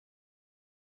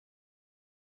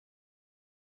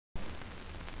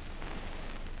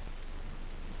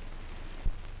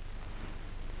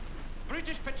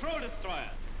British patrol destroyers.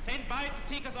 Stand by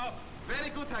to take us off. Very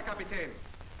good, Herr Kapitän.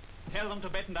 Tell them to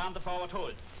batten down the forward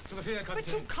hold. But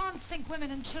you can't sink women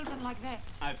and children like that.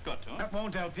 I've got to. That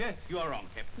won't help you. You are wrong,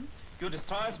 Captain. Your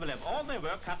destroyers will have all their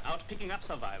work cut out picking up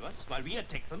survivors while we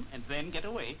attack them and then get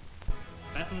away.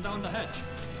 Batten down the hatch.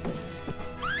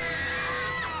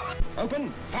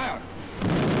 Open, fire!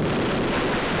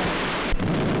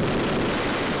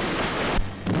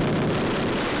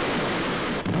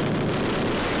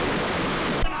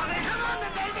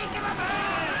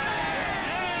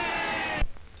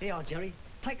 Here, Jerry,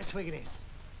 take a swig of this.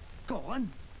 Go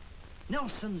on.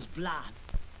 Nelson's blood.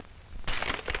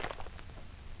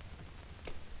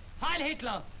 Heil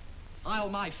Hitler! Heil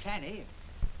my Fanny.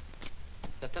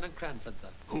 Lieutenant Cranford, sir.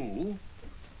 Who?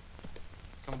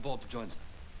 Come aboard to join, sir.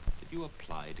 Did you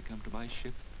apply to come to my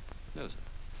ship? No, sir.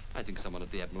 I think someone at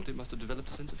the Admiralty must have developed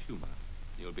a sense of humor.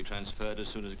 You'll be transferred as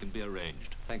soon as it can be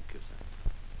arranged. Thank you,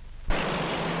 sir.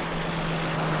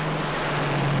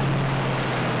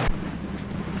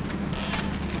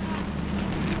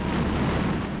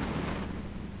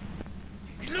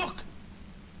 Look!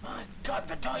 My God,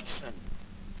 the Deutschland!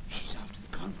 She's after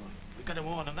the convoy. We got to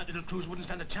warn them. That little cruise wouldn't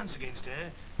stand a chance against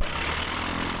her.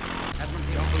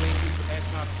 Admiralty operations to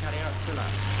aircraft carrier Thriller.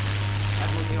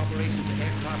 Admiralty operations to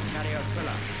aircraft carrier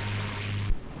Thriller.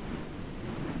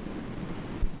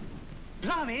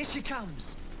 Blimey, here she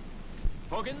comes.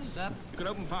 Hawkins, Sir? you can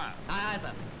open fire. Aye, aye,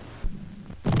 sir.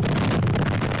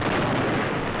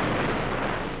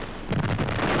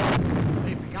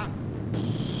 They've begun.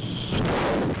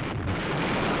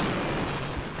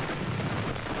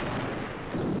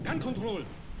 Gun control.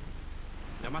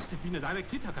 There must have been a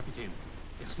direct hit, Herr Kapitän.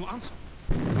 There's no answer.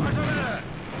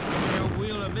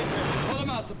 Wheel amidships.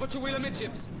 Quartermaster, put your wheel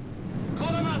amidships.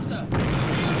 Quartermaster!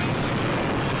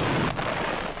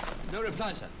 No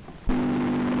reply, sir.